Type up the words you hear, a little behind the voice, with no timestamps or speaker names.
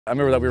I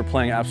remember that we were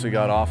playing absolutely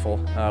god-awful.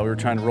 We were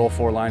trying to roll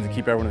 4 lines and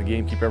keep everyone in the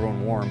game, keep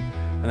everyone warm.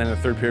 And then in the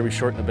third period, we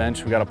shortened the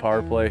bench. We got a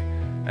power play,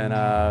 and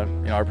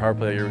our power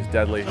play that year was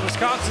deadly.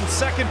 Wisconsin's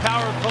second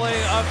power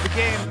play of the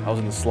game. I was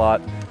in the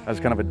slot as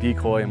kind of a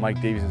decoy, and Mike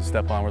Davies and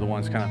Stepan were the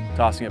ones kind of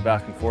tossing it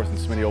back and forth, and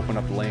Smitty opened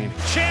up the lane.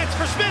 Chance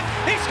for Smith,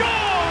 he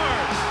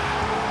scores!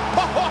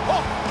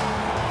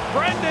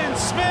 Brendan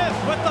Smith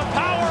with the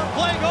power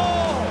play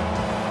goal,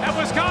 and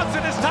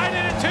Wisconsin is tied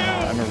in at 2.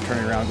 I remember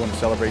turning around, going to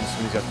celebrate, and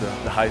Smitty's got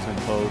the Heisman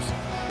pose.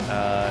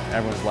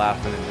 Everyone's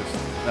laughing, and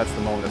that's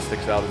the moment that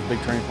sticks out. It was a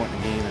big turning point in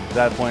the game, and at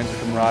that point, the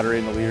camaraderie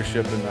and the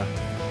leadership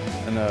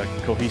and the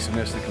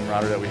cohesiveness and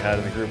camaraderie that we had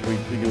in the group, we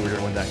knew we were going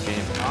to win that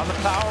game. On the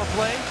power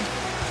play,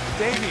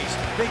 Davies,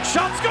 big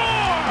shot,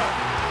 score!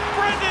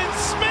 Brendan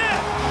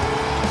Smith!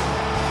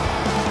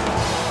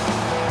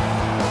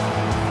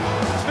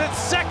 Smith's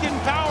second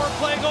power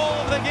play goal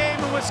of the game,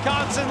 and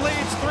Wisconsin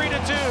leads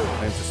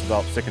 3-2. It's just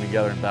about sticking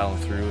together and battling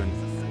through, and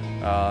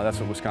that's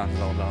what Wisconsin's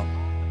all about.